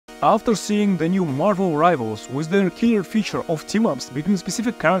After seeing the new Marvel Rivals with their killer feature of team-ups between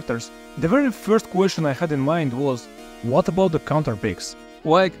specific characters, the very first question I had in mind was, what about the counter picks?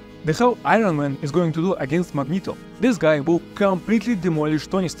 Like, the hell Iron Man is going to do against Magneto? This guy will completely demolish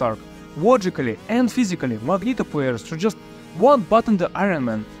Tony Stark. Logically and physically, Magneto players should just one-button the Iron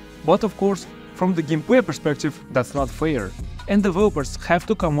Man. But of course, from the gameplay perspective, that's not fair, and developers have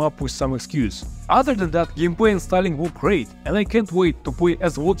to come up with some excuse. Other than that, gameplay and styling look great, and I can't wait to play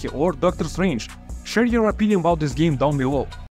as Loki or Doctor Strange. Share your opinion about this game down below.